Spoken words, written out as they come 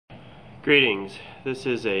Greetings. This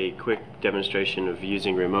is a quick demonstration of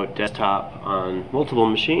using remote desktop on multiple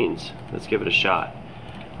machines. Let's give it a shot.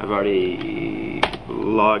 I've already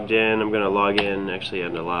logged in. I'm going to log in actually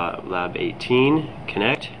into lab 18,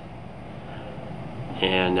 connect.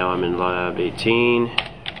 And now I'm in lab 18.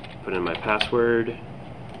 Put in my password,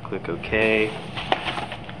 click OK.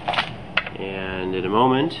 And in a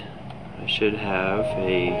moment I should have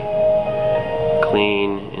a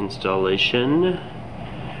clean installation.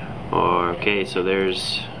 Okay, so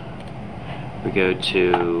we go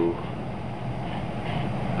to,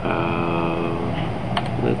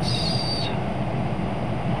 let's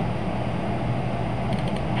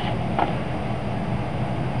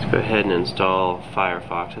go ahead and install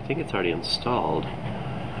Firefox. I think it's already installed.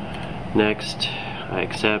 Next, I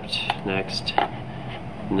accept, next,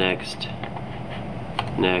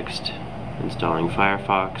 installing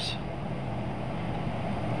Firefox.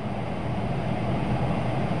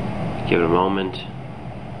 Give it a moment.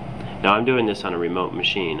 Now I'm doing this on a remote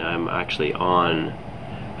machine. I'm actually on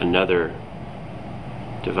another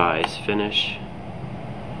device, finish,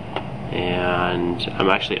 and I'm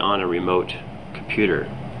actually on a remote computer.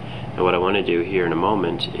 And what I want to do here in a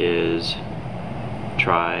moment is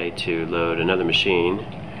try to load another machine.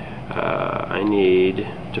 I need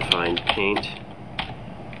to find paint.net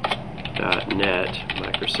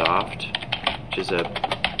Microsoft, which is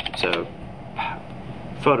it's a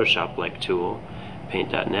Photoshop-like tool.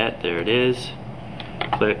 Paint.net, there it is.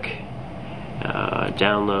 Click,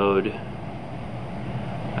 download.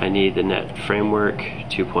 I need the Net Framework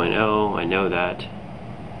 2.0, I know that.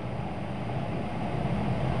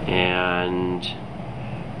 And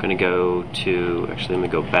I'm going to go to, actually let me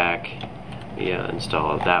go back,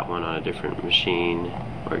 install that one on a different machine,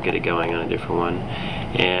 or get it going on a different one.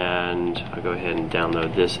 And I'll go ahead and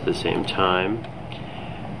download this at the same time.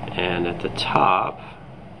 And at the top,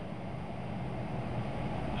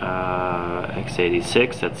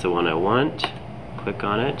 x86, that's the one I want. Click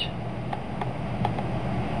on it.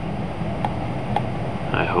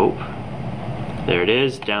 I hope. There it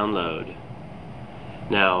is, download.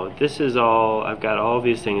 Now this is all, I've got all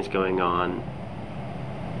these things going on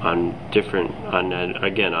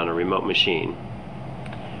again on a remote machine.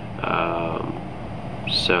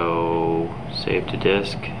 So save to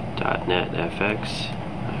disk .NET FX.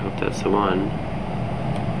 I hope that's the one.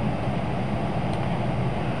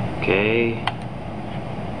 Okay.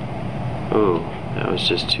 Oh, that was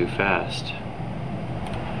just too fast.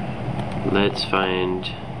 Let's find,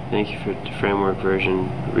 thank you for the framework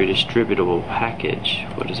version, redistributable package.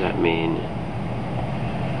 What does that mean?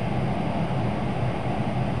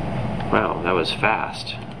 Wow, that was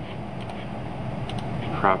fast.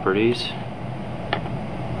 Properties.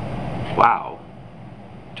 Wow.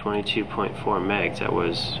 22.4 megs, that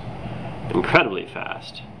was incredibly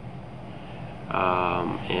fast.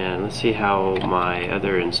 And let's see how my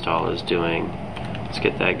other install is doing. Let's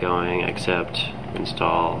get that going. Accept,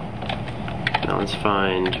 install. Now let's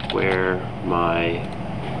find where my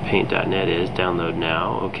paint.net is. Download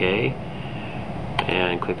now. Okay.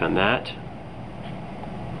 And click on that.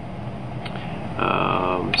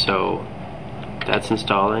 So that's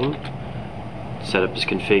installing. Setup is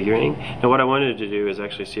configuring. Now what I wanted to do is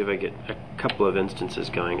actually see if I get a couple of instances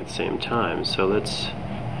going at the same time. So let's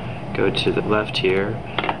go to the left here.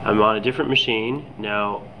 I'm on a different machine.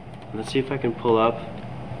 Now, let's see if I can pull up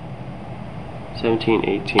 17,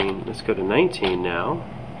 18. Let's go to 19 now.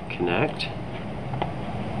 Connect.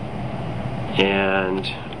 And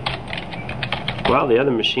while the other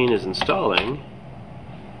machine is installing,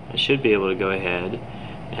 I should be able to go ahead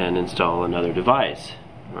and install another device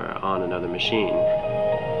or on another machine.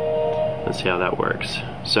 Let's see how that works.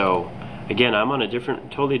 So, again, I'm on a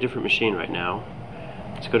totally different machine right now.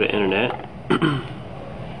 Let's go to internet.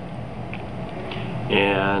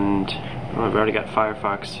 And I've already got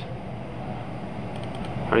Firefox.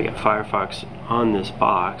 On this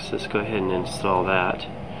box. Let's go ahead and install that.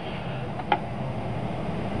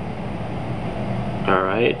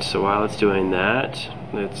 Alright, so while it's doing that,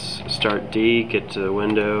 let's start D, get to the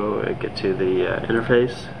window, get to the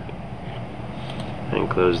interface, and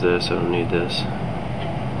close this. I don't need this.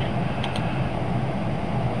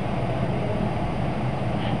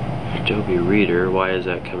 Adobe Reader, why is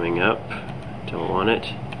that coming up? Don't want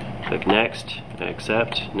it. Click next,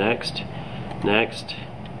 accept, next,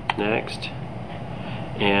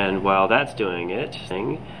 and while that's doing it,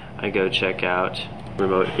 I go check out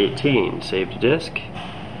remote 18, save to disk,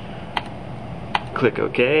 click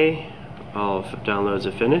OK, all downloads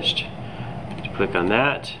are finished, click on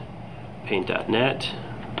that, paint.net,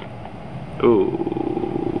 ooh,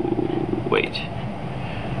 wait,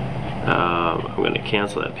 I'm going to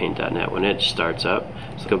cancel that paint.net when it starts up.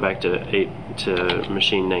 So go back to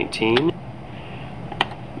machine 19.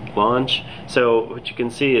 Launch. So what you can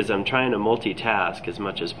see is I'm trying to multitask as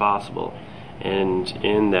much as possible, and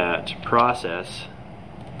in that process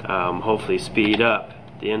hopefully speed up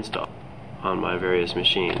the install on my various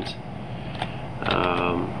machines.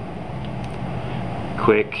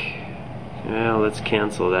 Quick, well, let's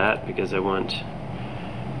cancel that because I want,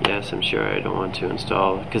 yes, I'm sure I don't want to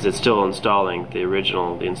install, because it's still installing the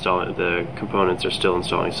original, the components are still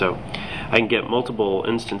installing, so I can get multiple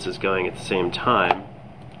instances going at the same time.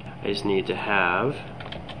 I just need to have,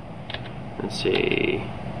 let's see,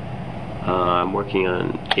 I'm working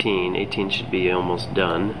on 18. 18 should be almost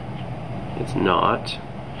done. It's not.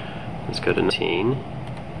 Let's go to 19.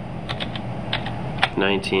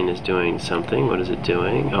 19 is doing something. What is it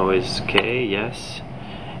doing? Oh, it's okay, yes.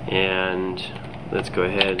 And let's go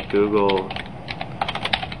ahead, google.ae.en,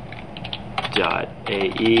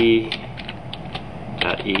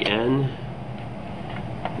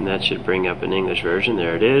 and that should bring up an English version.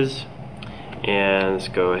 There it is. And let's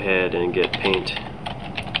go ahead and get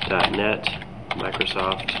paint.net,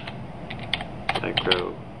 Microsoft.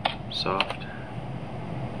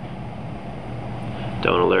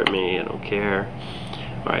 Don't alert me, I don't care.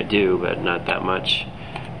 Or I do, but not that much.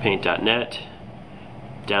 Paint.net,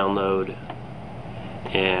 download,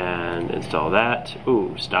 and install that.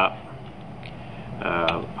 Ooh, stop.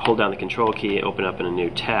 Hold down the control key, open up in a new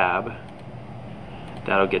tab.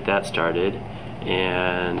 That'll get that started.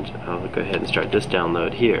 And I'll go ahead and start this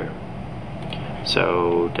download here.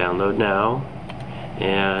 So download now,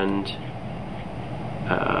 and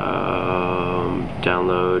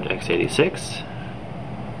download x86.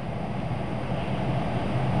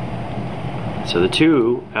 So the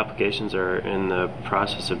two applications are in the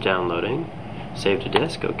process of downloading. Save to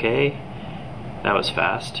disk, okay. That was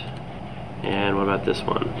fast. And what about this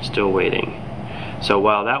one? Still waiting. So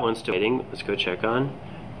while that one's still waiting, let's go check on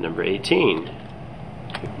number 18.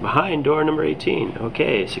 Behind door number 18.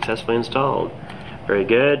 Okay, successfully installed. Very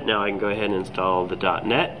good. Now I can go ahead and install the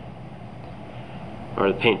 .net or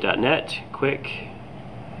the paint.net. Quick.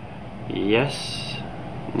 Yes.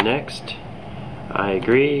 Next. I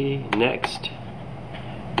agree. Next.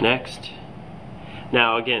 Next.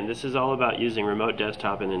 Now again, this is all about using remote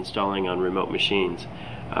desktop and installing on remote machines.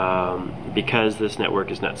 Because this network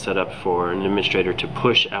is not set up for an administrator to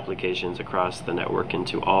push applications across the network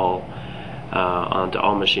onto all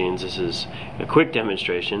machines, this is a quick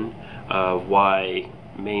demonstration of why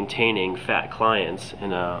maintaining fat clients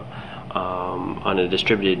in on a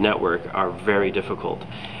distributed network are very difficult.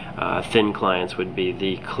 Thin clients would be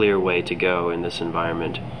the clear way to go in this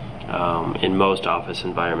environment, in most office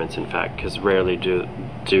environments, in fact, because rarely do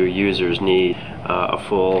users need a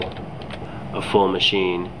full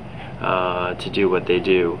machine to do what they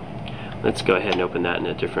do. Let's go ahead and open that in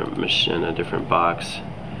a different machine, a different box.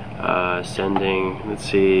 Sending, let's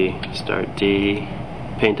see, start D.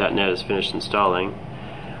 Paint.net is finished installing.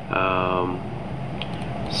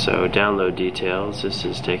 So download details. This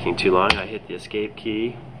is taking too long. I hit the escape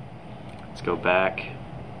key. Let's go back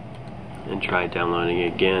and try downloading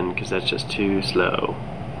again because that's just too slow.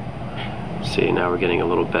 See, now we're getting a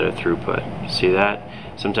little better throughput. See that?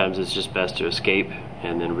 Sometimes it's just best to escape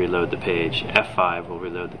and then reload the page. F5 will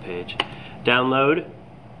reload the page. Download.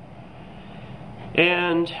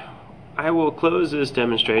 And I will close this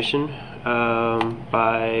demonstration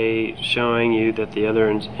by showing you that the other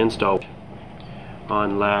install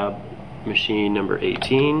on lab machine number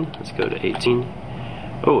 18. Let's go to 18.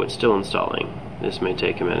 Oh, it's still installing. This may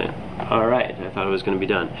take a minute. Alright, I thought it was going to be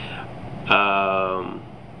done.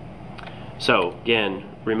 So again,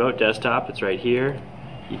 remote desktop, it's right here.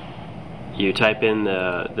 You type in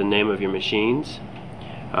the name of your machines.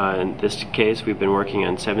 In this case, we've been working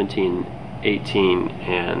on 17, 18,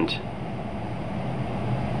 and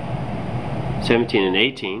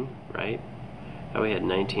 18, right? Oh, we had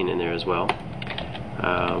 19 in there as well.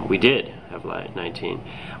 We did have 19.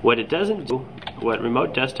 What it doesn't do, what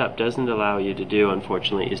remote desktop doesn't allow you to do,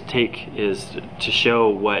 unfortunately, is to show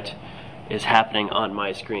what is happening on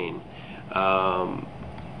my screen.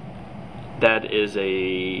 That is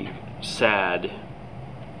a sad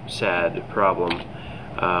problem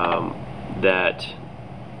that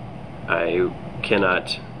I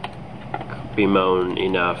cannot bemoan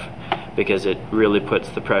enough, because it really puts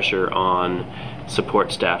the pressure on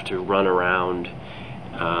support staff to run around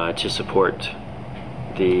to support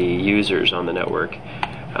the users on the network.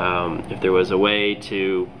 If there was a way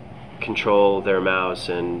to control their mouse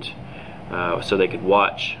and so they could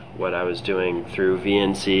watch what I was doing through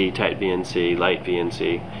VNC, tight VNC, light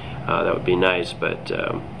VNC, that would be nice, but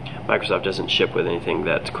Microsoft doesn't ship with anything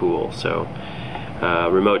that's cool. So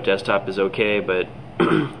remote desktop is okay, but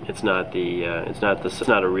it's not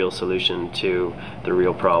a real solution to the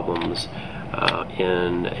real problems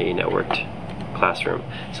in a networked classroom.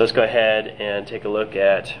 So let's go ahead and take a look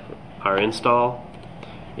at our install.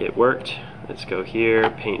 It worked. Let's go here,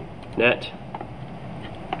 Paint Net.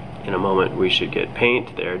 In a moment we should get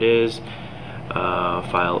Paint. There it is.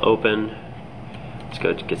 File open. Let's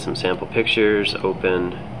go get some sample pictures.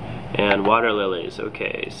 Open. And water lilies.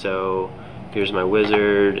 Okay, so here's my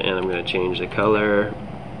wizard, and I'm going to change the color,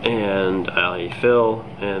 and I'll fill,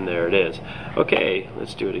 and there it is. Okay,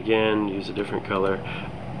 let's do it again. Use a different color.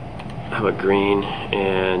 How about green?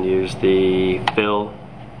 And use the fill.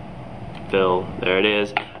 Fill. There it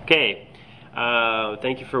is. Okay.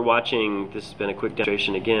 Thank you for watching. This has been a quick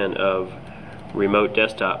demonstration again of remote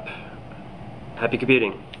desktop. Happy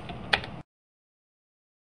computing.